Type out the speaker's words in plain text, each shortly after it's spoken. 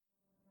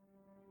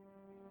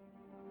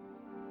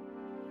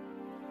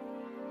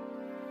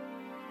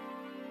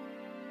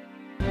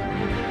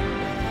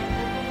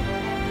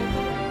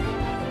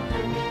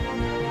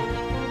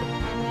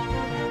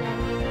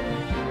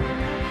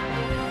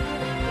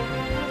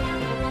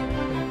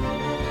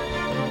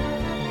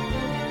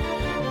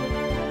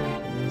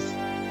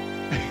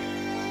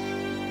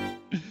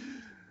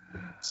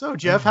So,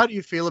 Jeff, how do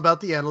you feel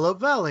about the Antelope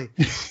Valley?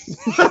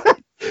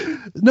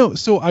 No,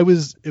 so it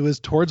was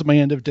towards my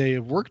end of day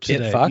of work today.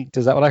 Get fucked?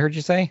 Is that what I heard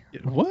you say?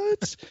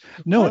 What?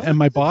 No, and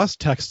my boss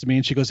texted me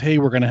and she goes, "Hey,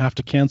 we're going to have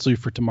to cancel you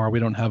for tomorrow.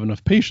 We don't have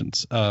enough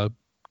patients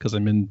because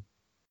I'm in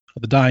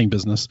the dying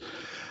business."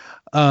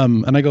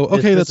 And I go,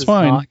 "Okay, that's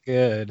fine." Not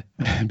good.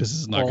 This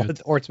is not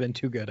good. Or it's been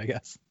too good, I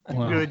guess.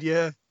 Wow. Good,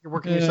 yeah. You're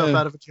working yourself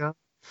out of a job.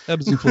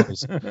 Ebbs and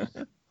flows.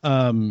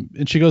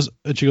 And she goes,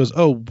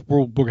 "Oh,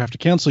 we're gonna have to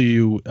cancel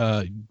you.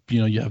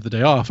 You have the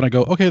day off." And I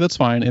go, "Okay, that's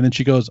fine." And then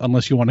she goes,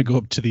 "Unless you want to go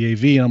up to the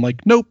AV." And I'm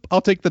like, "Nope,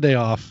 I'll take the day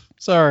off.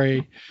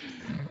 Sorry."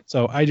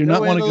 So I do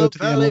not want to go to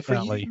the Antelope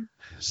Valley.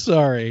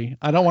 Sorry,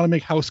 I don't want to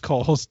make house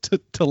calls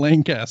to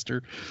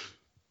Lancaster.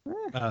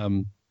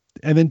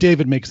 And then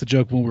David makes the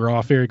joke when we were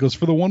off air. He goes,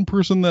 "For the one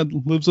person that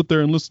lives up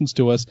there and listens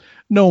to us,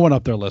 no one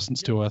up there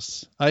listens to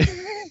us."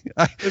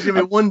 There's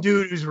gonna be one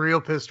dude who's real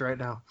pissed right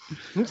now.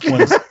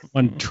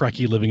 one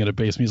Trekkie living in a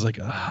basement. He's like,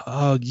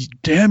 "Oh,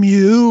 damn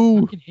you!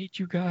 I fucking hate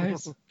you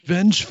guys."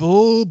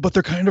 Vengeful, but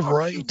they're kind of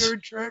right.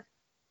 Nerd Trek.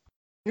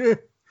 Yeah,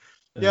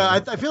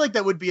 I feel like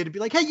that would be it. It'd be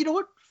like, hey, you know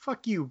what?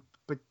 Fuck you.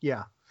 But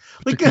yeah,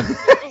 like,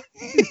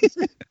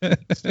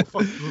 still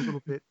fuck you a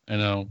little bit. I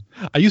know.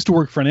 I used to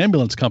work for an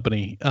ambulance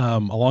company a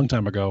long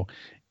time ago,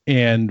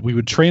 and we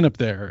would train up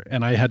there,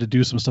 and I had to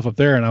do some stuff up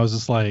there, and I was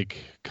just like,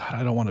 God,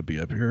 I don't want to be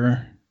up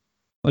here.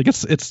 Like,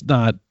 it's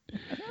not.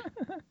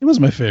 It was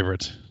my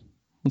favorite.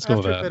 Let's go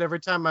with that.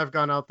 Every time I've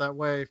gone out that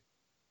way,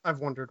 I've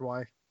wondered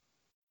why.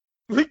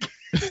 Like,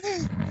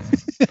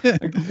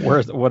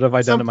 what have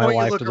I done in my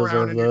life to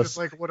deserve this? You're just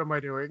like, what am I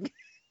doing?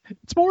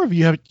 It's more of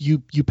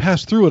you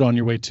pass through it on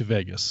your way to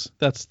Vegas.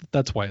 That's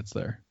why it's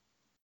there.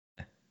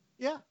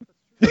 Yeah.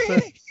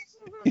 Yeah.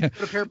 Go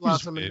to Pear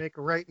Blossom and make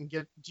a right and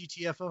get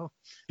GTFO.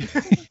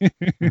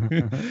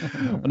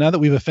 Well, now that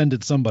we've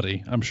offended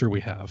somebody, I'm sure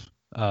we have.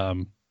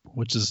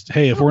 Which is,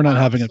 hey, if we're not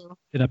having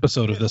an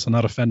episode of this and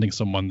not offending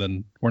someone,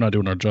 then we're not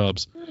doing our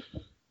jobs.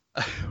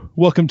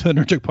 Welcome to the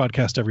Nerd Trek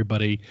Podcast,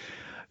 everybody.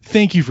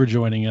 Thank you for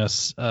joining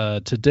us.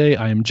 Today,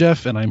 I am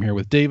Jeff, and I'm here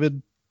with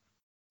David.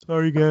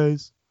 Sorry,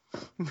 guys.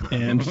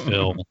 And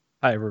Phil.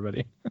 Hi,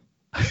 everybody.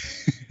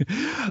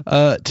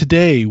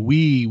 Today,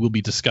 we will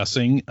be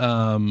discussing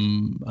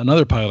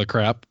another pile of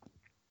crap.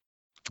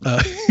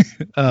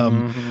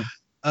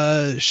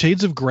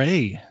 Shades of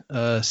Grey,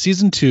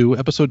 season 2,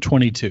 episode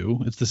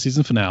 22. It's the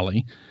season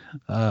finale.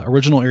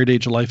 Original air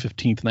date July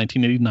 15th,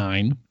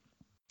 1989.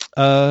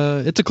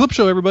 It's a clip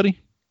show,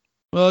 everybody.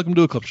 Welcome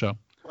to a clip show.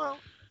 Well,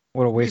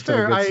 what a waste of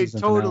a good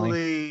season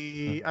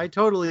finale. I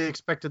totally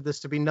expected this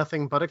to be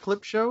nothing but a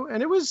clip show,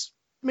 and it was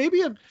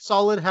maybe a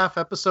solid half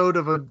episode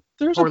of a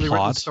poorly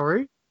written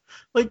story.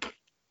 Like,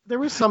 there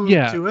was some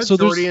to it. So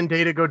Geordi and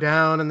Data go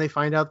down, and they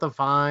find out the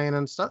Vine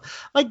and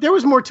stuff. Like, there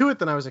was more to it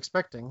than I was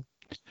expecting.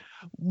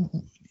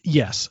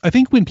 Yes, I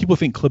think when people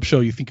think clip show,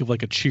 you think of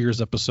like a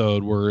Cheers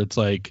episode where it's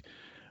like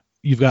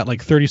you've got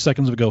like 30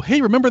 seconds of go,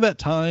 hey, remember that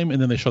time,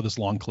 and then they show this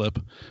long clip.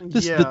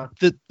 This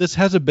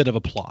has a bit of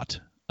a plot.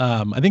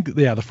 I think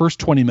the first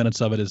 20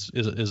 minutes of it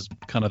is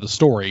kind of the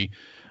story,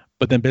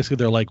 but then basically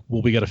they're like,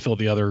 well, we got to fill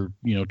the other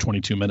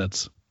 22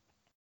 minutes,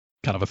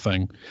 kind of a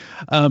thing.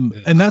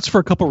 And that's for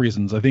a couple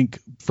reasons. I think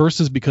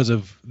first is because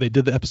they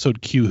did the episode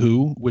Q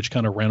Who, which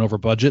kind of ran over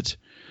budget.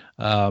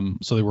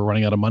 So they were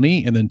running out of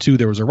money. And then 2,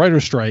 there was a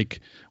writer's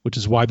strike, which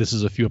is why this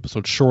is a few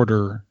episodes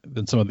shorter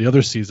than some of the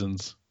other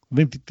seasons. I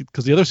think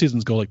because the other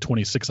seasons go like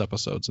 26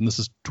 episodes and this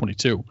is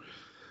 22.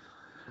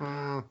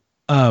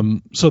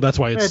 So that's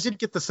why it's... I did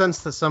get the sense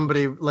that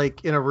somebody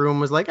like in a room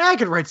was like, I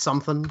could write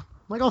something.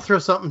 Like, I'll throw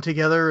something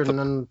together and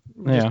then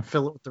just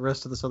fill it with the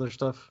rest of this other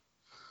stuff.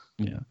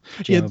 Yeah.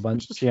 Jam a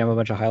bunch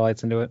of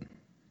highlights into it.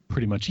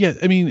 Pretty much. Yeah.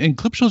 I mean, and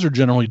clip shows are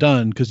generally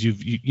done because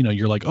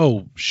you're like,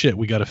 oh shit,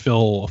 we got to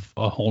fill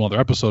a whole other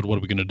episode. What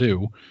are we going to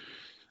do?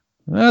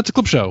 It's a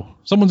clip show.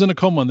 Someone's in a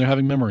coma and they're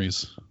having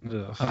memories.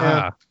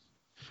 Yeah.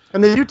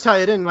 And they do tie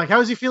it in. Like,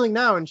 how is he feeling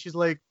now? And she's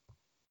like,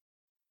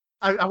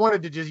 I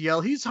wanted to just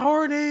yell, he's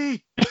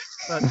horny.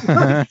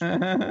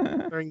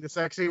 During the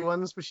sexy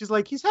ones, but she's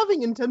like, he's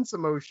having intense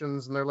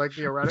emotions, and they're like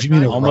the erotic. Do you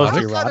mean almost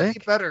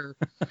erotic? Better.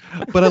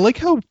 But I like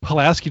how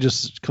Pulaski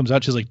just comes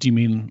out. She's like, "Do you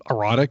mean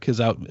erotic? Is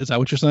that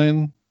what you're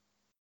saying?"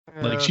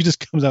 Like, she just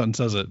comes out and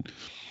says it.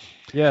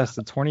 Yes,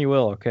 it's horny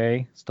Will.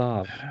 Okay,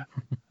 stop.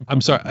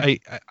 I'm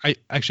sorry. I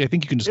actually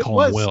think you can just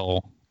call him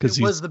Will because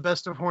he was the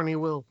best of horny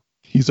Will.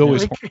 He's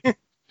always horny.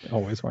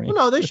 Always horny. Well,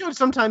 no, they showed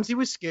sometimes he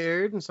was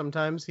scared and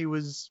sometimes he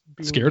was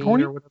being scared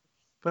horny or whatever.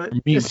 But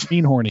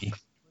mean horny,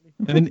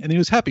 and he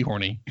was happy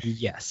horny.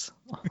 Yes,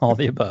 all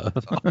the above.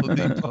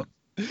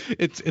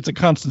 It's a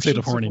constant state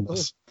of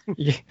horniness.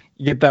 You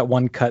get that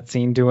one cut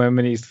scene to him,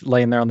 and he's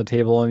laying there on the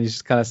table, and he's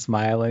just kind of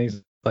smiling.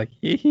 He's like,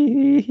 hee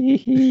hee hee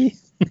hee.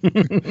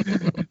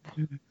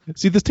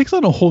 See, this takes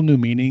on a whole new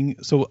meaning.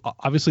 So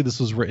obviously, this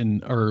was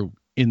written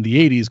in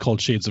the 80s called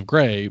Shades of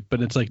Grey,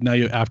 but it's like now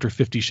after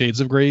 50 Shades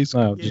of Grey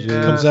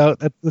comes out.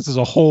 This is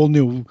a whole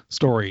new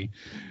story.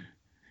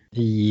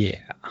 Yeah.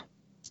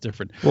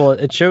 Different. Well,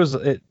 it shows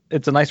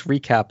it's a nice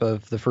recap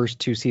of the first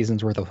 2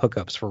 seasons worth of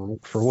hookups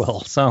for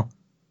Will. So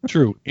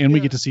True, and we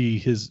get to see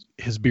his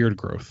beard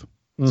growth.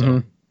 Mm-hmm.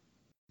 So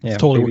yeah,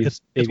 it's totally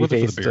it's worth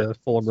it for the beard.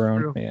 Full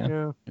grown.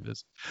 Yeah, it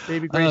is.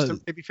 Baby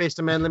faced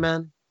a manly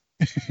man.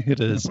 It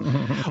is.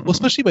 Well,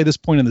 especially by this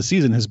point in the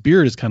season, his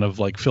beard is kind of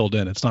like filled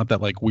in. It's not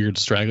that like weird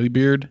straggly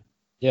beard.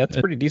 Yeah, it's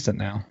pretty decent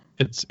now.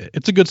 It's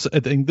a good. I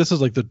think this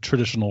is like the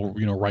traditional,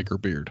 Riker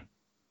beard,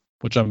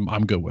 which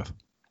I'm good with.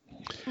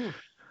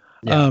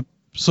 Yeah.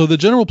 So the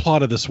general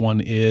plot of this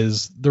one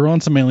is they're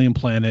on some alien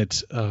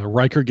planet.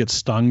 Riker gets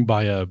stung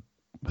by a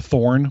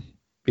thorn,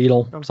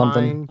 beetle,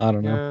 something. I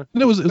don't know.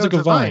 And it was like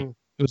a vine.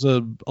 It was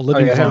a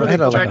living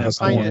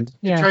vine.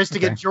 It tries to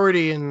get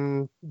Geordi,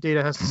 and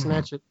Data has to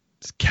snatch it.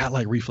 It's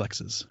cat-like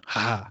reflexes.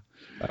 Ha!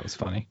 That was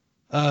funny.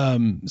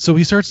 So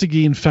he starts to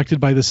get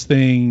infected by this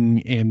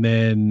thing, and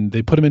then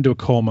they put him into a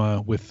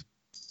coma with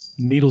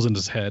needles in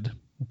his head,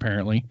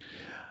 apparently.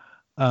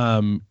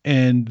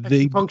 And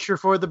they puncture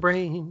for the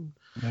brain.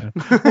 Yeah.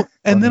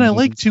 And then I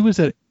like too is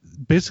that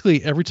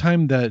basically every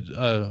time that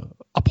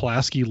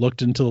Aplasky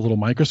looked into the little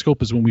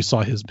microscope is when we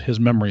saw his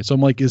memory. So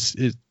I'm like, is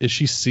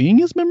she seeing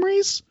his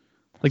memories?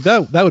 Like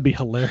that would be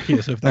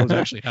hilarious if that was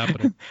actually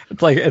happening.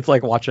 It's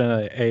like watching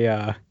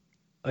a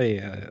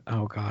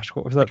oh gosh,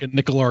 what was that? Like a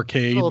nickel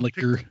arcade, like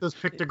those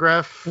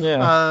pictograph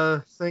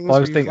things. Well, I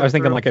was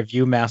thinking like a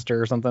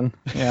Viewmaster or something.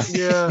 Yeah,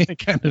 yeah, it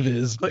kind of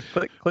is. Click,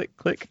 click, click,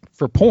 click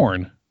for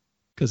porn.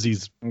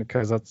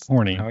 Because that's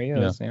horny. How he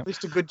is. Yeah. At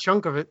least a good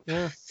chunk of it.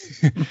 Yeah.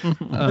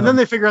 And then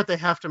they figure out they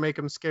have to make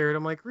him scared.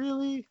 I'm like,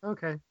 really?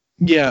 Okay.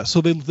 Yeah.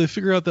 So they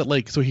figure out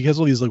that so he has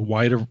all these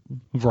wider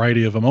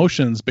variety of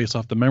emotions based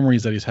off the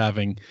memories that he's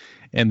having,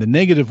 and the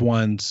negative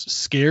ones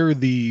scare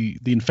the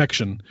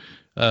infection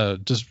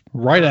just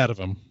right out of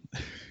him.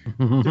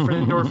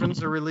 Different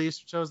endorphins are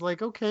released, which I was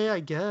like, okay,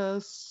 I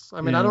guess. I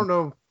mean, I don't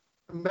know.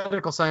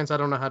 Medical science, I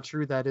don't know how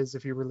true that is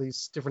if you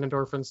release different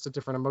endorphins to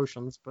different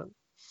emotions, but.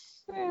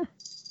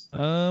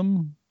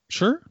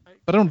 Sure,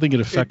 but I don't think it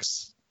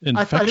affects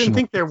infection. I didn't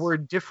think there were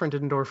different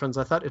endorphins.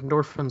 I thought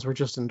endorphins were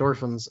just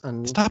endorphins.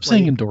 And stop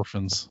saying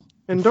endorphins.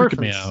 Endorphins. Freaking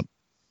me out.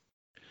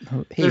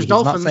 There's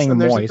dolphins, not saying and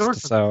moist,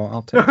 there's so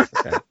I'll take it.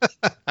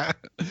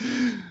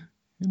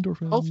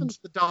 Endorphins. Dolphins,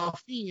 the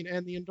dolphin,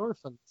 and the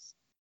endorphins.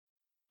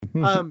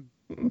 But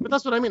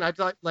that's what I mean. I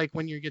thought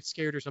when you get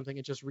scared or something,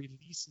 it just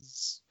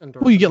releases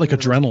endorphins. Well, you get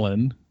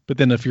adrenaline, but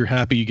then if you're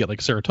happy, you get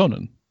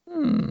serotonin.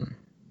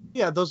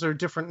 Yeah, those are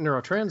different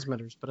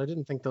neurotransmitters, but I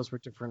didn't think those were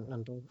different.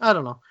 I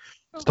don't know.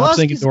 Stop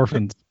saying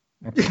endorphins.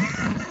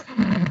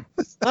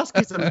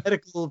 Lasky's a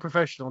medical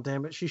professional,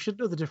 damn it. She should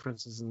know the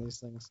differences in these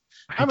things.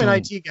 I'm an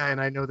IT guy, and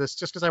I know this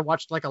just because I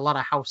watched a lot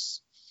of House.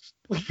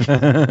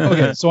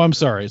 Okay, so I'm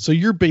sorry. So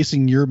you're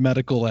basing your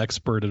medical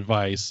expert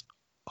advice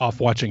off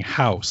watching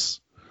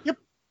House. Yep.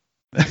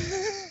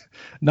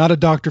 Not a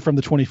doctor from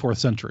the 24th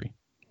century.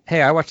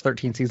 Hey, I watched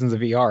 13 seasons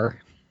of ER.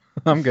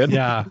 I'm good.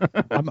 Yeah,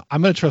 I'm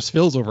gonna trust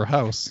Phil's over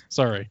House.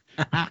 Sorry.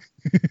 Because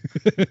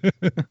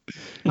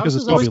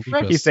it's probably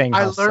lupus. He's saying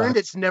I learned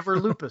it's never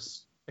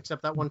lupus,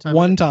 except that one time.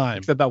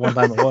 Except that one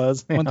time it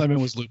was. One time it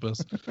was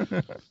lupus.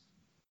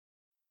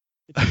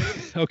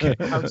 Okay.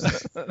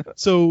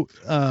 So,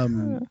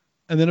 and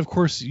then of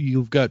course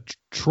you've got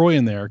Troy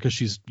in there because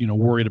she's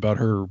worried about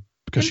her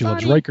because she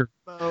loves Riker.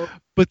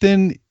 But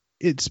then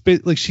it's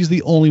she's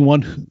the only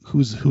one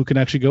who can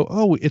actually go,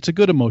 oh, it's a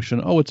good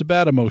emotion. Oh, it's a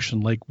bad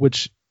emotion.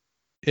 Which.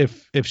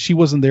 If she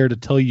wasn't there to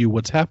tell you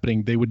what's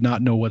happening, they would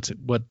not know what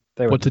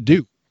to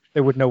do.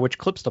 They would know which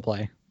clips to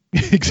play.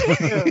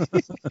 Exactly.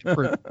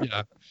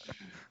 Yeah.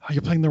 Oh,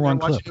 you're playing the wrong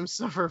clip. Watching him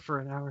suffer for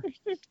an hour.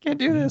 Can't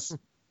do this.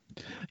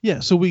 Yeah.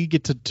 So we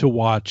get to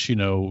watch,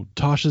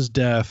 Tasha's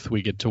death.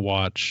 We get to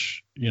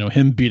watch,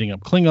 him beating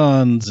up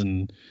Klingons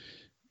and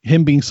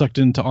him being sucked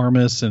into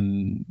Armis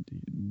and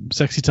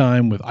sexy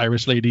time with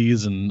Irish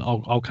ladies and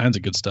all kinds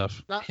of good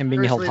stuff. Him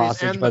being held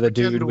hostage by the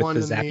dude with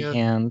the zappy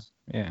hand.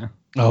 Yeah.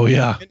 Oh,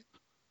 yeah.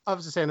 I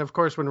was just saying, of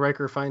course, when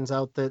Riker finds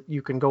out that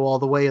you can go all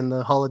the way in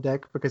the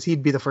holodeck, because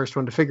he'd be the first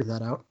one to figure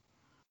that out.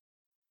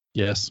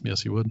 Yes,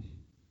 he would.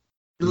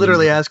 He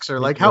literally asks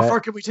her, how far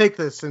can we take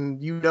this?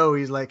 And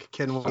he's like,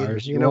 can we?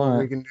 What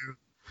we can do.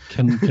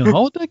 Can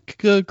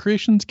holodeck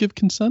creations give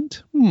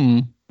consent?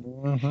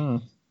 Mm-hmm.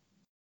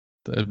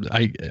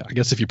 I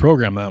guess if you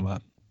program them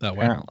that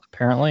way.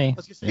 Apparently.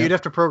 You'd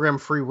have to program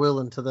free will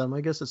into them.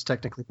 I guess it's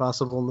technically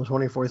possible in the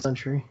 24th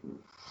century.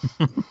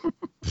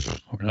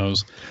 Who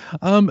knows?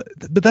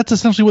 But that's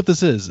essentially what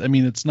this is. I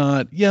mean, it's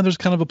not. Yeah, there's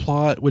kind of a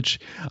plot, which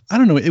I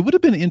don't know. It would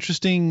have been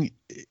interesting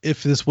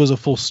if this was a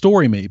full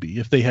story, maybe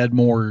if they had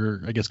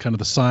more, I guess, kind of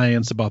the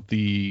science about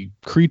the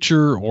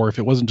creature, or if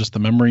it wasn't just the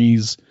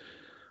memories.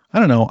 I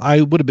don't know.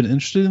 I would have been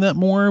interested in that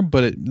more,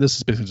 but this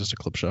is basically just a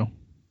clip show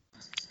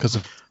because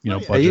of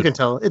budget. You can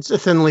tell it's a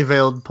thinly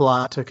veiled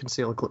plot to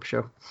conceal a clip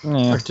show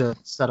or to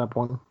set up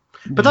one.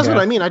 But that's what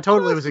I mean. I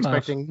totally was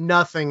expecting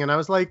nothing, and I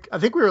was like, I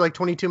think we were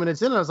 22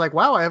 minutes in, and I was like,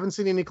 wow, I haven't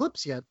seen any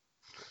clips yet.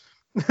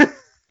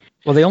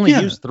 Well, they only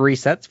used 3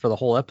 sets for the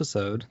whole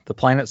episode: the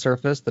planet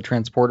surface, the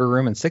transporter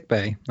room, and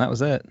sickbay. That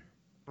was it.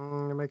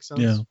 That makes sense.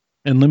 Yeah,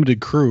 and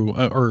limited crew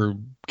or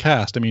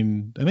cast. I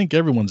mean, I think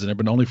everyone's in it,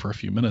 but only for a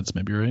few minutes,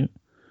 maybe, right?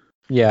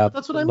 Yeah,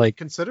 that's what I'm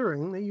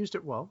considering. They used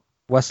it well.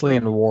 Wesley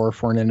and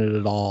Worf weren't in it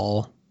at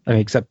all. I mean,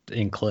 except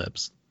in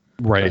clips.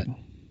 Right. But,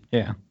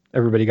 yeah.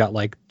 Everybody got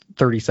like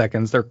 30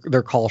 seconds.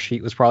 Their call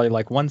sheet was probably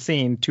like 1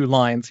 scene, 2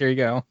 lines. Here you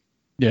go.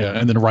 Yeah,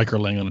 and then Riker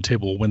laying on a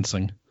table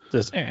wincing.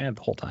 Just the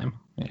whole time.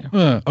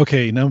 Yeah.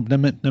 Okay, now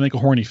make a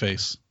horny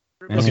face.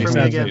 Okay,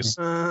 sad face.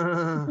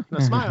 Now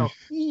smile.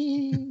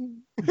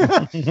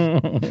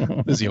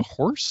 Is he a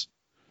horse?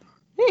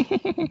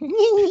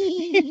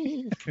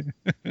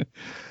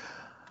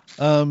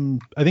 I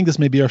think this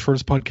may be our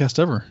shortest podcast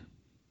ever.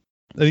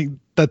 I think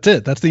that's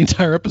it. That's the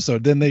entire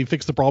episode. Then they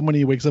fix the problem when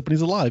he wakes up and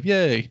he's alive.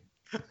 Yay.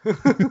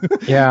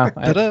 Yeah.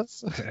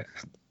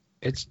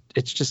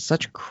 It's just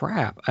such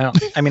crap.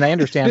 I mean, I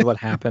understand what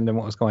happened and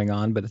what was going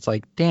on, but it's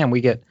like, damn,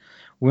 we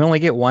only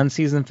get 1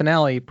 season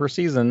finale per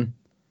season.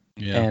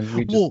 Yeah. And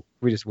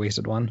we just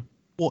wasted one.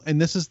 Well,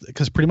 and this is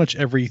because pretty much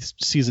every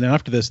season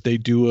after this, they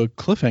do a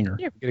cliffhanger.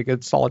 Yeah, we get a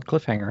good solid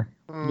cliffhanger.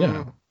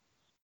 Yeah.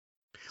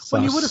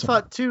 Well, you would have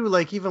thought too,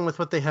 like even with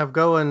what they have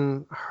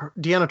going,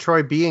 Deanna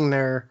Troi being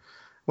there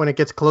when it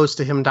gets close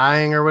to him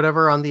dying or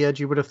whatever on the edge,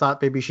 you would have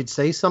thought maybe she'd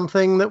say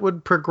something that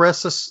would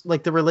progress us,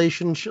 like the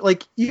relationship.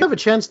 Like you have a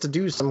chance to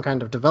do some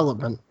kind of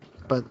development,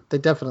 but they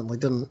definitely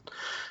didn't.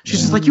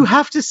 She's just like, you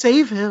have to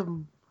save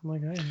him. I'm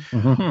like,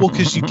 well,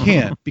 because you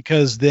can't,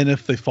 because then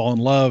if they fall in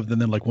love, then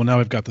they're like, well, now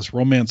I've got this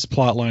romance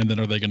plot line. Then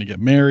are they going to get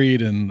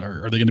married, and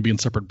are they going to be in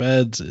separate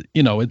beds?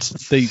 You know,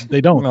 it's they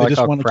don't. They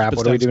just want to keep it.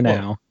 What do we do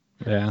now?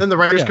 Yeah. Then the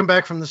writers come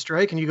back from the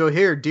strike, and you go,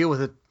 here, deal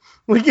with it.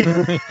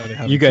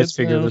 You guys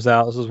figured this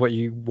out. This is what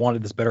you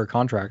wanted this better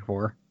contract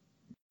for.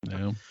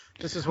 Yeah.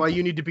 This is why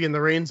you need to be in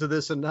the reins of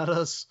this and not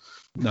us.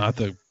 Not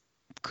the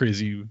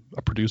crazy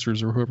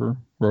producers or whoever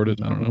wrote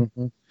it. I don't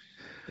know.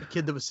 The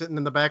kid that was sitting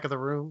in the back of the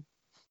room.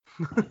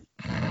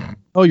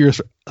 Oh, you're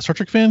a Star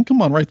Trek fan?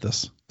 Come on, write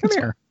this. Come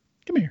here.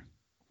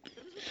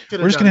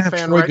 We're just gonna have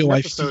Troy go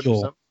I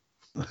feel.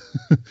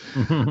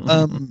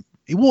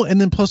 Well,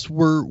 and then plus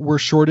we're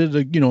shorted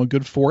a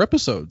good 4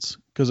 episodes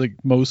because like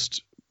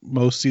most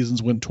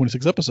seasons went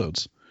 26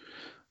 episodes.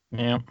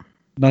 Yeah.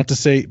 Not to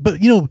say, but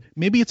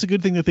maybe it's a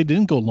good thing that they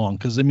didn't go long,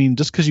 because I mean,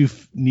 just because you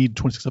need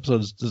 26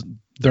 episodes,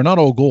 they're not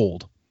all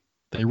gold.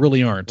 They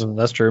really aren't. Well,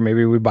 that's true.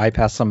 Maybe we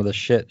bypass some of the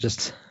shit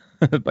just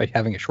by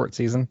having a short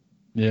season.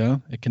 Yeah,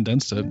 it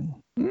condensed it.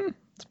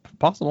 It's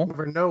possible. You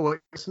never know what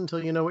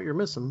until you know what you're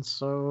missing.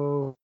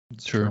 So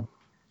it's true.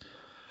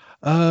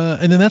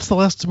 And then that's the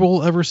last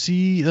we'll ever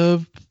see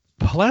of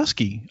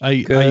Pulaski.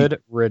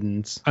 Good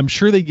riddance. I'm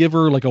sure they give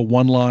her like a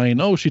one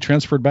line, oh, she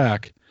transferred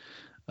back.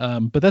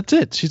 But that's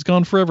it. She's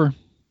gone forever.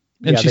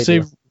 And she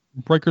saved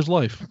Riker's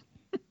life.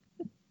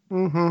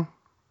 Mm-hmm.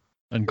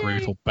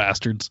 Ungrateful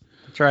bastards.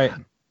 That's right.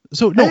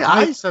 So no, hey,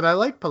 I said I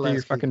like Pulaski. Do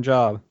your fucking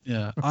job.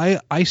 Yeah,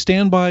 I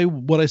stand by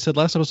what I said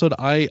last episode.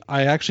 I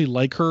actually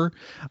like her.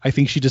 I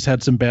think she just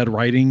had some bad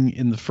writing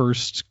in those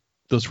first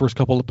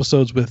couple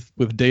episodes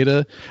with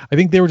Data. I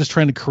think they were just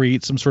trying to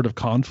create some sort of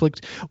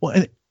conflict.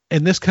 Well,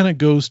 and this kind of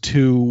goes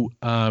to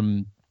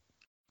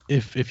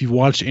if you've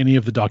watched any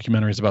of the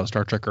documentaries about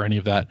Star Trek or any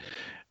of that,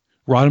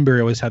 Roddenberry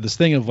always had this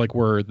thing of like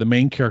where the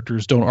main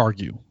characters don't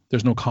argue.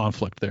 There's no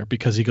conflict there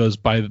because he goes,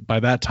 by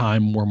that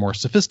time we're more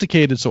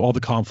sophisticated, so all the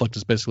conflict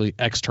is basically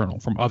external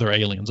from other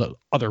aliens,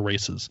 other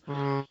races.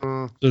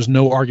 Mm-hmm. There's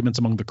no arguments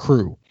among the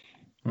crew,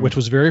 which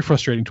was very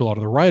frustrating to a lot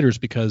of the writers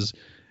because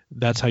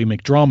that's how you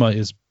make drama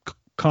is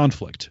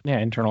conflict. Yeah,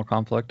 internal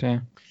conflict.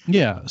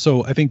 Yeah,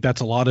 so I think that's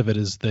a lot of it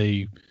is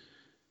they.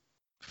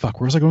 Fuck,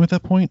 where was I going at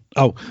that point?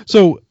 Oh,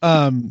 so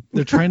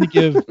they're trying to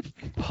give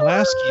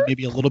Pulaski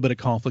maybe a little bit of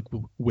conflict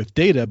with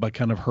Data by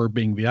kind of her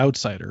being the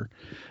outsider.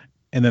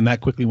 And then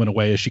that quickly went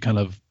away as she kind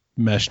of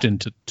meshed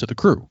into the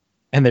crew.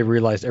 And they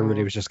realized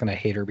everybody was just going to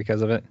hate her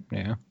because of it.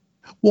 Yeah.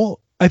 Well,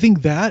 I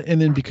think that,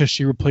 and then because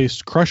she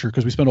replaced Crusher,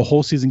 because we spent a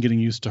whole season getting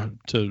used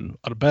to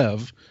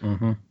Bev.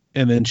 Mm-hmm.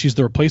 And then she's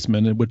the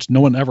replacement, in which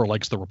no one ever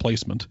likes the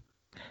replacement.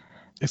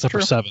 Except for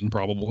Seven,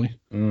 probably.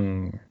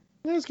 Mm.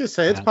 I was going to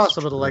say, it's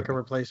possible to like a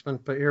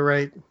replacement, but you're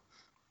right.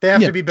 They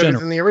have to be better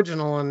than the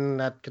original,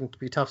 and that can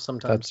be tough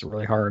sometimes. That's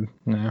really hard.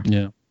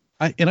 Yeah.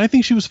 I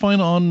think she was fine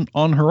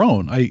on her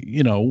own. I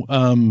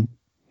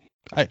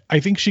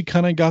think she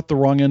kind of got the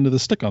wrong end of the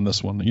stick on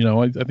this one.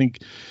 I think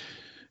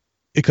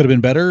it could have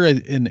been better,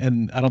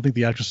 and I don't think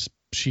the actress,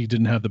 she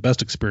didn't have the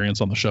best experience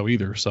on the show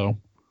either. So,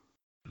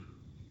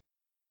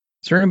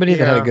 is there anybody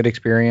that had a good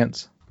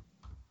experience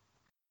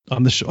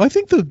on the show? I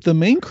think the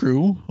main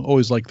crew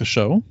always liked the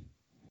show.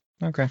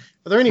 Okay. Are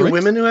there any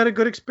women who had a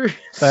good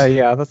experience?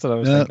 Yeah, that's what I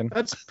was thinking.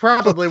 That's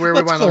probably where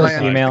we want to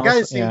land. The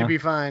guys seem to be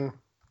fine.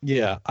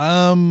 Yeah.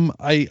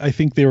 I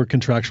think they were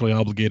contractually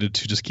obligated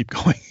to just keep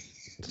going.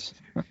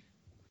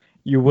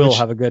 You will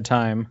have a good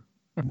time.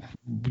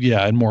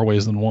 Yeah, in more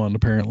ways than one,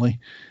 apparently.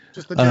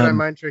 Just the Jedi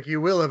mind trick.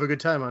 You will have a good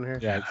time on here.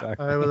 Yeah,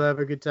 exactly. I will have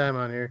a good time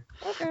on here.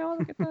 Okay, I'll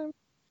have a good time.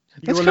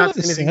 You will not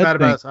say anything bad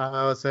about us.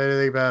 I will say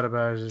anything bad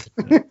about us.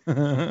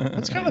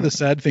 That's kind of the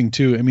sad thing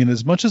too. I mean,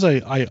 as much as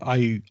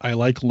I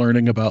like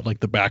learning about like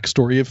the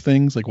backstory of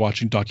things, like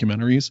watching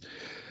documentaries,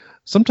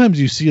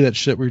 sometimes you see that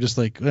shit where you're just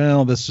like,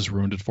 well, this just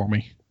ruined it for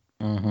me.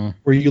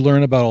 where you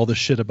learn about all this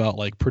shit about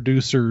like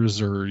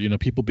producers or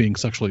people being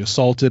sexually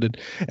assaulted,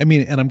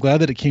 and I'm glad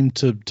that it came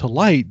to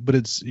light,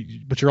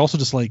 but you're also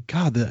just like,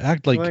 God, the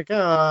act like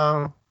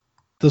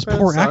those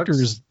poor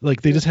actors,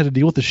 like they just had to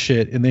deal with the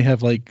shit and they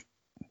have like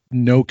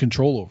no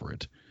control over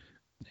it.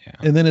 Yeah.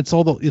 And then it's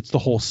the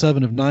whole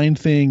 7 of 9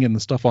 thing and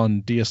the stuff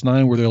on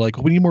DS9 where they're like,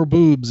 we need more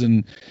boobs,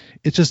 and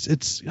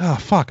it's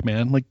fuck,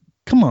 man, like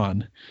come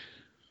on.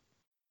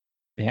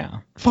 Yeah.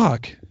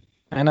 Fuck.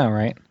 I know,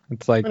 right?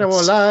 It's like, I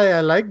won't lie,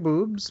 I like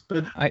boobs,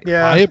 but I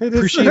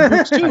appreciate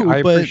boobs too. I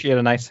appreciate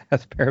a nice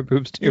pair of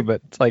boobs too,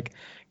 but it's like,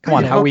 come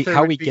on, how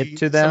we get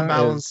to them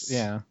is,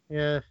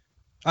 yeah.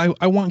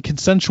 I want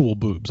consensual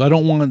boobs. I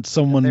don't want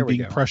someone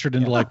being pressured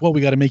into like, well,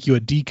 we got to make you a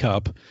D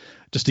cup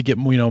just to get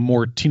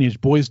more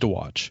teenage boys to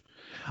watch.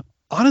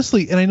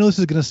 Honestly, and I know this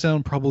is going to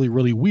sound probably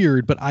really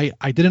weird, but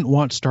I didn't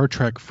watch Star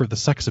Trek for the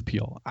sex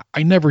appeal.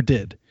 I never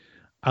did.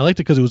 I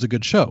liked it because it was a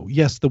good show.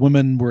 Yes, the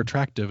women were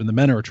attractive and the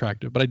men are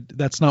attractive, but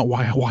that's not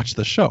why I watched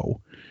the show.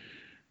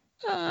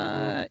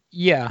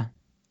 Yeah.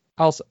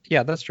 Also,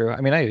 yeah, that's true. I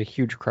mean, I had a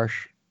huge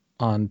crush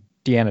on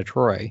Deanna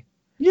Troi.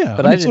 Yeah,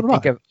 but I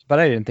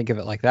didn't think of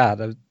it like that.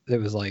 It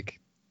was like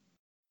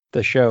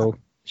the show.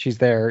 She's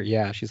there.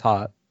 Yeah, she's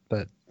hot.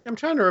 But I'm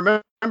trying to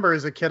remember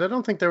as a kid. I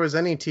don't think there was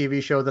any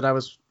TV show that I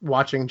was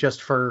watching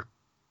just for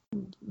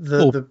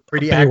the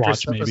pretty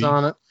actress that was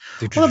on it.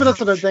 Well, but that's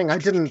the thing. I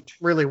didn't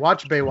really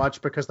watch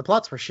Baywatch because the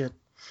plots were shit.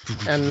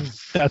 And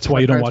that's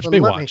why you don't watch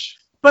Baywatch.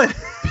 But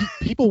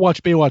people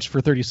watch Baywatch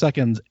for 30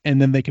 seconds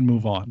and then they can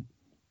move on.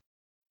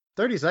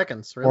 30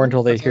 seconds, really? Or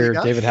until they hear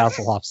David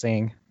Hasselhoff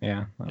sing.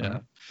 Yeah.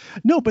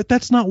 No, but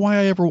that's not why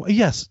I ever.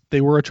 Yes,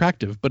 they were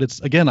attractive, but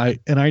it's again, I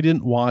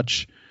didn't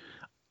watch.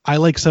 I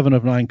like 7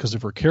 of 9 because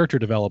of her character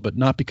development,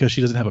 not because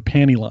she doesn't have a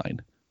panty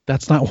line.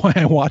 That's not why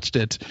I watched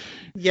it.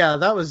 Yeah,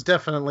 that was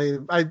definitely.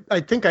 I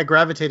think I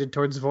gravitated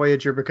towards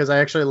Voyager because I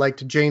actually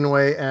liked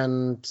Janeway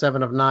and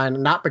 7 of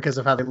 9, not because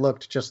of how they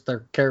looked, just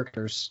their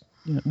characters.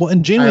 Yeah. Well,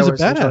 and Janeway's a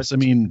badass. I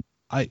mean,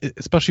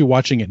 especially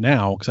watching it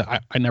now because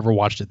I never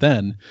watched it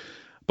then,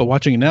 but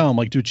watching it now, I'm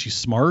like, dude, she's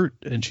smart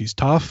and she's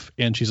tough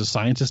and she's a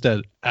scientist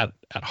at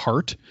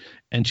heart,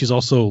 and she's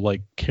also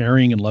like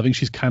caring and loving.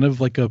 She's kind of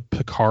like a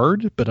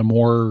Picard, but a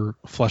more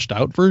fleshed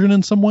out version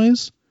in some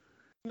ways.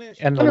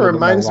 And it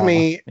reminds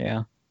me,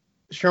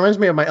 she reminds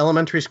me of my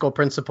elementary school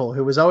principal,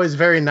 who was always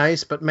very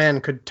nice, but man,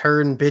 could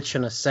turn bitch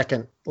in a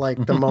second,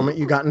 like the moment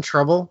you got in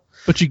trouble.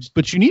 But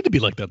you need to be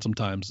like that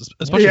sometimes,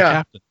 especially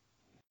captain.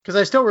 Because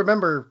I still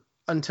remember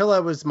until I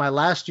was my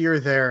last year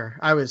there,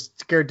 I was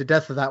scared to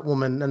death of that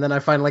woman, and then I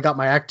finally got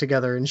my act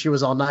together, and she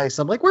was all nice.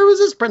 I'm like, where was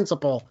this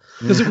principal?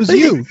 Because it was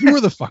you. You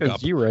were the fuck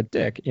up. You were a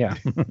dick. Yeah.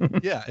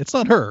 Yeah, it's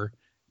not her.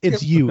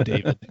 It's you,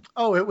 David.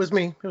 Oh, it was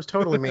me. It was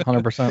totally me.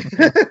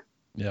 100%.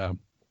 Yeah.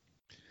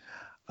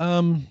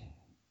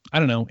 I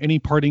don't know. Any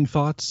parting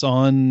thoughts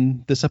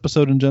on this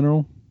episode in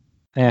general?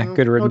 Yeah,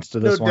 good riddance to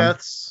this one. No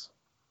deaths.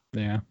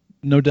 Yeah.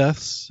 No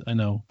deaths. I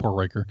know, poor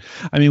Riker.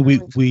 I mean, we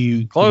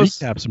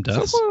recap some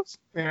deaths. So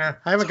yeah,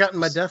 I haven't gotten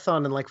my death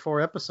on in like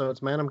 4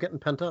 episodes, man. I'm getting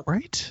pent up.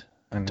 Right?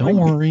 Don't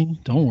worry.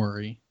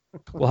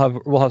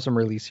 We'll have some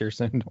release here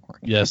soon. Don't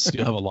worry. Yes,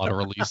 you'll have a lot of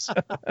release.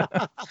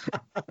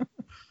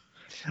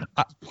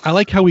 I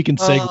like how we can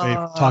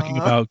segue talking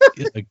about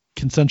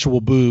consensual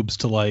boobs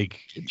to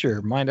like get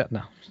your mind up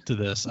now to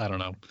this. I don't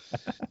know.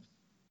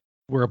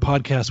 We're a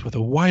podcast with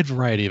a wide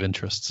variety of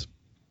interests.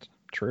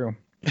 True.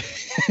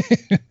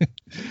 He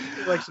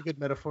likes a good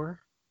metaphor.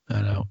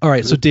 I know. All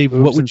right, so Dave,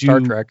 what would you Star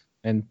Trek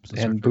and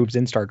boobs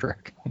in Star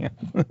Trek? Yeah.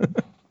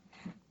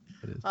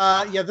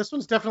 Yeah, this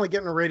one's definitely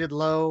getting rated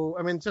low.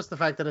 I mean, just the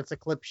fact that it's a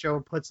clip show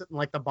puts it in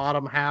like the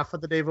bottom half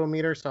of the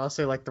Davo-meter, so I'll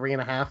say like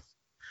 3.5.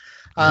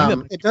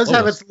 It does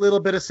have its little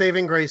bit of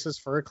saving graces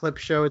for a clip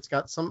show. It's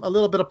got a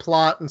little bit of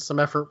plot and some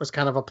effort was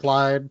kind of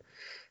applied.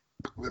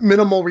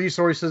 Minimal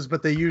resources,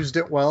 but they used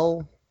it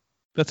well.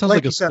 That sounds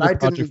like a school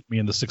project for me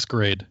in the 6th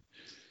grade.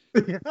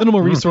 Yeah.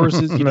 Minimal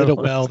resources, you did it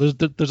well.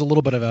 There's a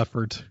little bit of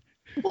effort.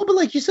 Well, but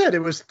like you said, it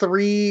was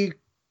 3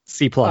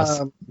 C+.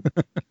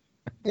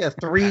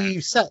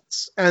 3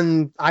 sets,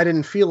 and I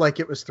didn't feel like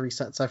it was 3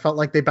 sets. I felt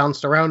like they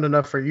bounced around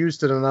enough or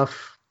used it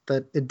enough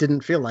that it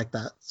didn't feel like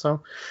that.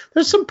 So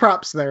there's some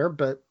props there,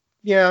 but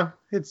yeah,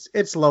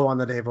 it's low on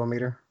the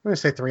Davo-meter. I'm gonna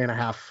say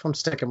 3.5. I'm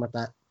sticking with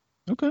that.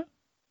 Okay,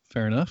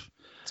 fair enough.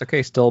 It's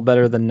okay. Still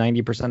better than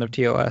 90% of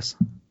TOS.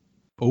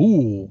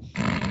 Oh.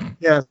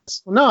 Yes.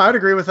 No, I'd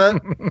agree with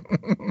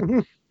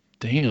that.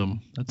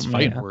 Damn, that's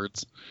fighting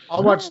words.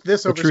 I'll watch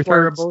this over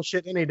Square of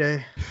bullshit any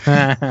day.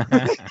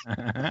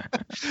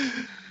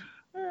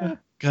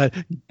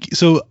 God,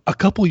 so a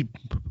couple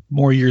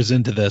more years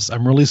into this,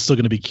 I'm really still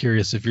going to be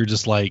curious if you're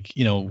just like,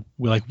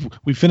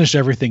 we finished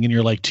everything and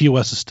you're like,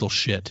 TOS is still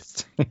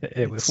shit.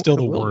 It's still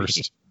the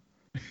worst.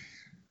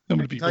 I'm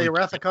going to tell you,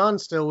 Wrath of Khan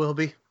still will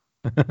be.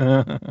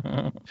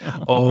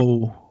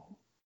 Oh,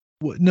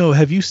 no.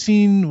 Have you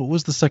seen, what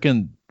was the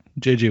second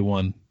JJ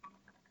one?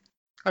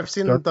 I've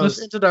seen those.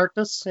 Into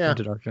Darkness. Yeah.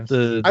 Into Darkness.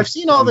 I've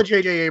seen all the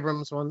JJ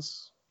Abrams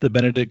ones. The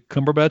Benedict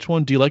Cumberbatch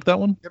one. Do you like that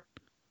one? Yep.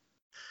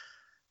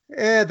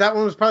 Yeah, that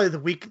one was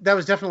probably that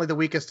was definitely the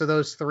weakest of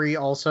those three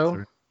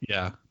also.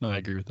 Yeah, no, I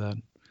agree with that.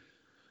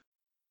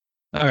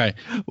 All right.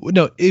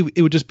 No,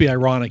 it would just be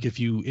ironic if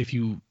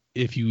you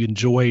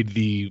enjoyed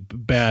the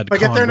bad. I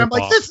get there and I'm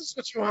like, this is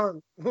what you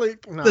want.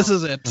 Like, no. This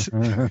is it.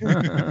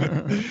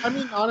 I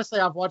mean, honestly,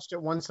 I've watched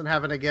it once and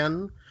haven't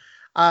again.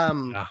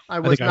 I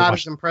was not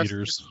as impressed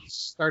with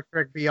Star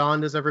Trek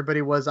Beyond as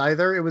everybody was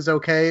either. It was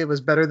okay. It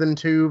was better than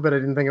 2, but I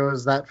didn't think it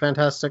was that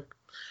fantastic.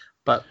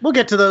 But we'll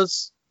get to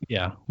those.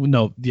 Yeah.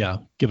 No. Yeah.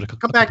 Give it a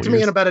couple. Come back to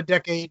me in about a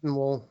decade, and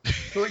we'll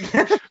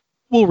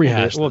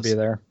rehash. We'll be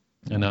there.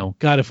 I know.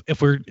 God,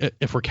 if we're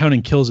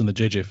counting kills in the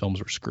JJ films,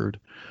 we're screwed.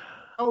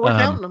 Oh, we're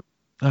counting them.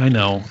 I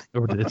know.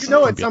 At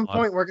some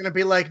point we're going to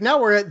be like,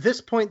 now we're at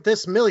this point,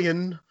 this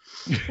million.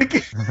 It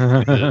is.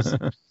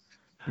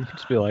 You could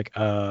just be like,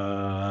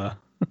 a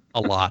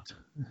lot.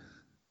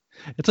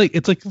 It's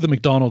like the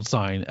McDonald's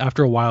sign.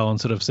 After a while,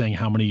 instead of saying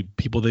how many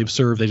people they've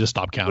served, they just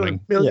stop counting.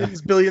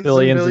 Billions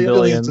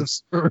have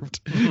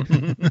served.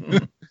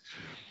 How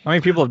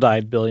many people have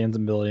died? Billions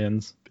and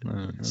billions.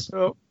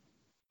 So,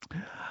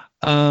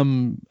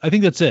 I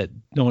think that's it.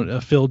 No,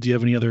 Phil, do you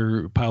have any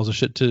other piles of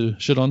shit to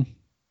shit on?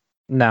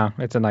 No,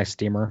 it's a nice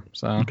steamer,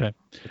 so okay,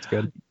 it's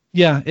good.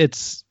 Yeah, I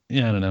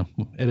don't know.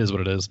 It is what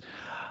it is.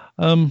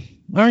 All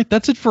right,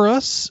 that's it for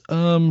us.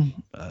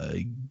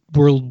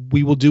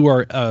 We will do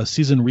our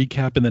season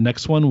recap in the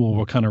next one.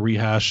 We'll kind of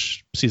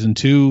rehash season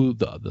 2,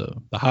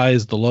 the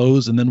highs, the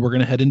lows, and then we're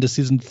going to head into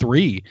season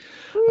 3,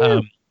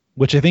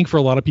 which I think for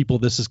a lot of people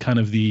this is kind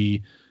of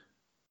the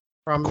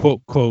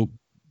quote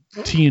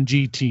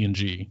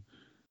TNG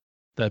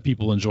that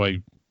people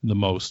enjoy the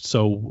most.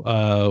 So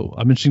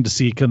I'm interested to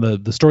see kind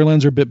of the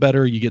storylines are a bit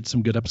better. You get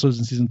some good episodes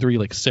in season 3,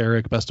 like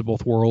Sarek, Best of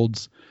Both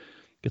Worlds.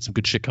 Get some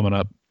good shit coming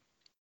up.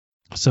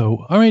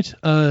 So, all right,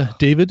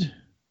 David,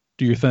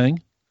 do your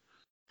thing.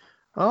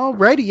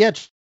 Alrighty, yeah.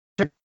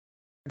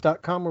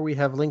 Check.com where we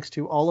have links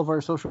to all of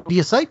our social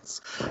media sites.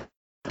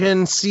 You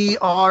can see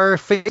our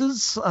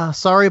faces.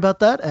 Sorry about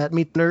that at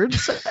Meet the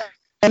Nerds.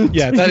 And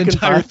yeah, that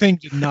entire thing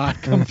did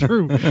not come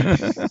through.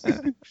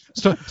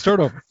 Start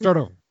over.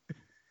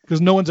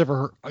 Because no one's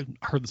ever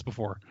heard this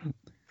before.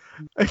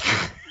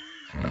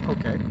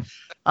 Okay.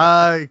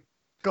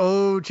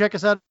 Go check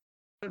us out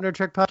at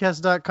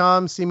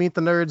nerdtrekpodcast.com. See Meet the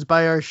Nerds,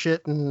 buy our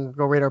shit, and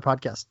go rate our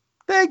podcast.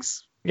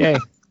 Thanks. Yay.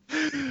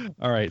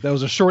 All right. That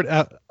was a short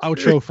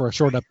outro for a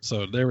short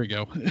episode. There we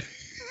go.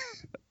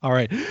 All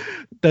right.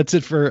 That's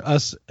it for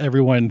us,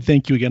 everyone.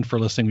 Thank you again for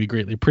listening. We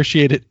greatly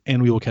appreciate it,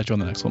 and we will catch you on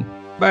the next one.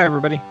 Bye,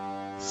 everybody.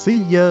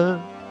 See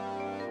ya.